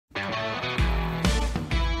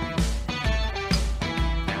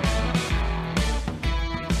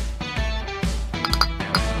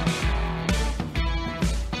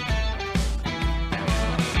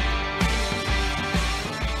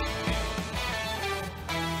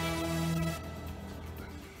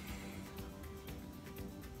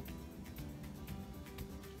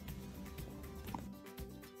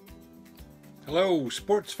Hello,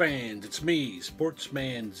 sports fans. It's me,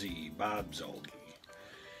 Sportsman Z, Bob Zolke.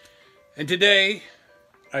 And today,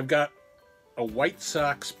 I've got a White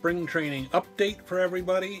Sox spring training update for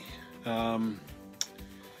everybody. I'm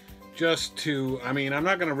not going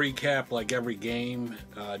to recap like every game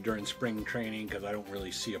during spring training because I don't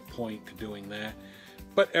really see a point to doing that.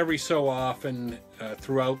 But every so often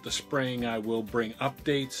throughout the spring, I will bring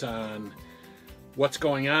updates on what's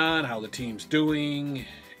going on, how the team's doing,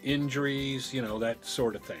 injuries, that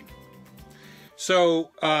sort of thing. So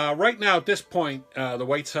right now at this point, the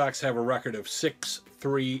White Sox have a record of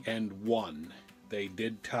 6-3-1. They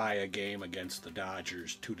did tie a game against the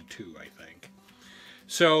Dodgers 2-2, I think.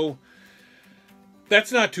 So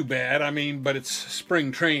that's not too bad. But it's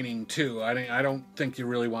spring training too. I don't think you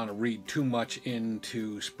really want to read too much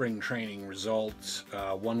into spring training results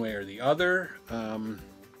one way or the other.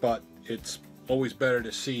 But it's always better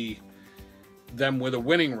to see them with a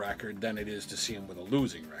winning record than it is to see them with a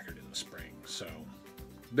losing record in the spring. So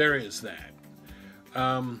there is that.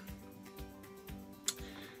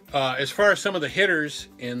 As far as some of the hitters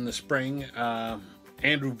in the spring,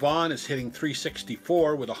 Andrew Vaughn is hitting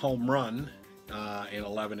 .364 with a home run in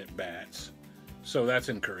 11 at-bats. So that's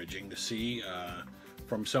encouraging to see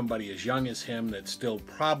from somebody as young as him that's still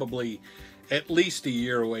probably at least a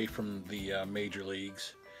year away from the major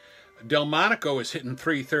leagues. Delmonico is hitting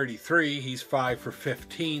 .333. He's 5 for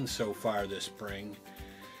 15 so far this spring.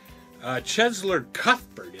 Chesler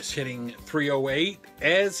Cuthbert is hitting .308,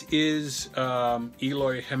 as is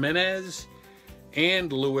Eloy Jimenez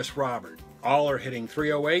and Lewis Robert. All are hitting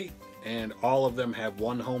 .308, and all of them have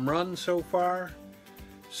one home run so far.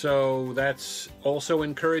 So that's also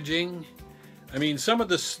encouraging. Some of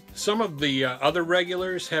the other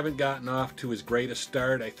regulars haven't gotten off to as great a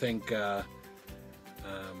start. I think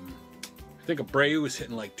Abreu is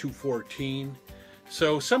hitting like .214.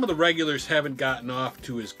 So some of the regulars haven't gotten off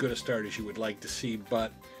to as good a start as you would like to see.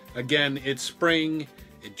 But again, it's spring.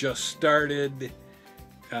 It just started.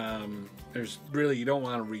 You don't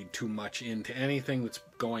want to read too much into anything that's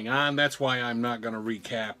going on. That's why I'm not going to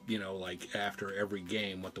recap, like after every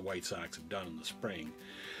game what the White Sox have done in the spring.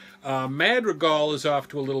 Madrigal is off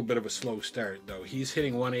to a little bit of a slow start, though. He's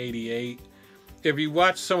hitting .188. If you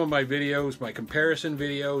watch some of my videos, my comparison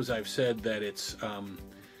videos, I've said that it's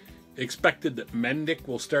expected that Mendick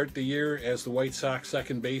will start the year as the White Sox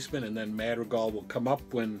second baseman, and then Madrigal will come up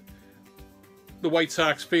when the White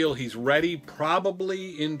Sox feel he's ready,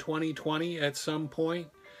 probably in 2020 at some point.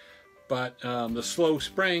 But the slow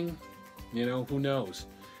spring, who knows?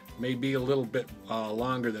 May be a little bit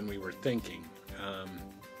longer than we were thinking.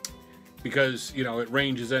 Because, it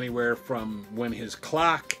ranges anywhere from when his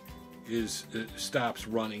clock stops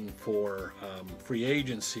running for free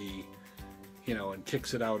agency, and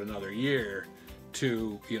kicks it out another year,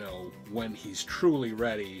 to, when he's truly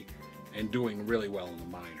ready and doing really well in the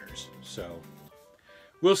minors. So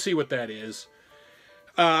we'll see what that is.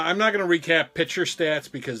 I'm not going to recap pitcher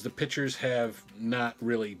stats because the pitchers have not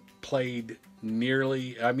really played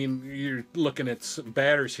nearly. You're looking at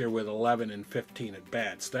batters here with 11 and 15 at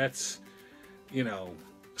bats. That's,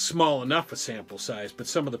 small enough a sample size, but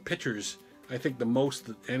some of the pitchers, I think the most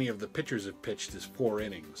that any of the pitchers have pitched is 4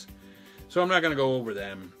 innings. So I'm not going to go over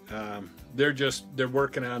them. They're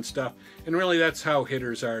working on stuff, and really that's how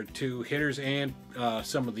hitters are too. Hitters and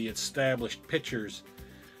some of the established pitchers,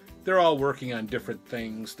 they're all working on different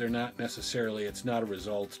things. They're not necessarily, it's not a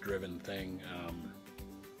results-driven thing.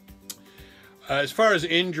 As far as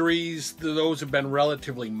injuries, those have been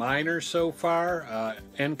relatively minor so far.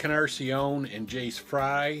 Encarnacion and Jace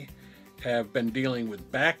Fry have been dealing with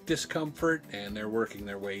back discomfort, and they're working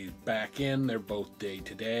their way back in. They're both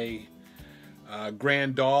day-to-day.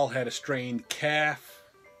 Grandal had a strained calf.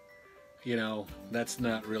 That's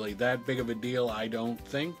not really that big of a deal, I don't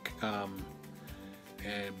think.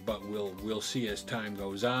 But we'll see as time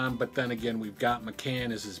goes on. But then again, we've got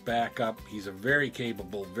McCann as his backup. He's a very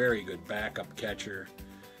capable, very good backup catcher.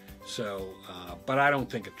 So, but I don't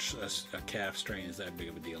think a calf strain is that big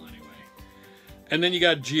of a deal anyway. And then you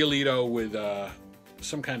got Giolito with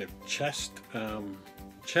some kind of chest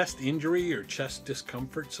injury or chest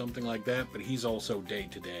discomfort, something like that. But he's also day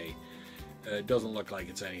to day. It doesn't look like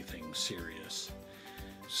it's anything serious.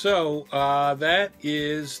 So that's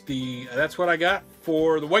what I got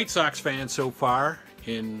for the White Sox fans so far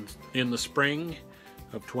in the spring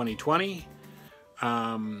of 2020.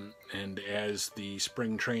 And as the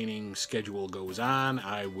spring training schedule goes on,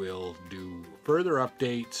 I will do further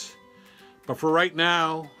updates. But for right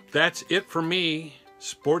now, that's it for me.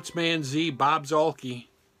 Sportsman Z, Bob Zolke,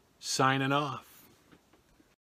 signing off.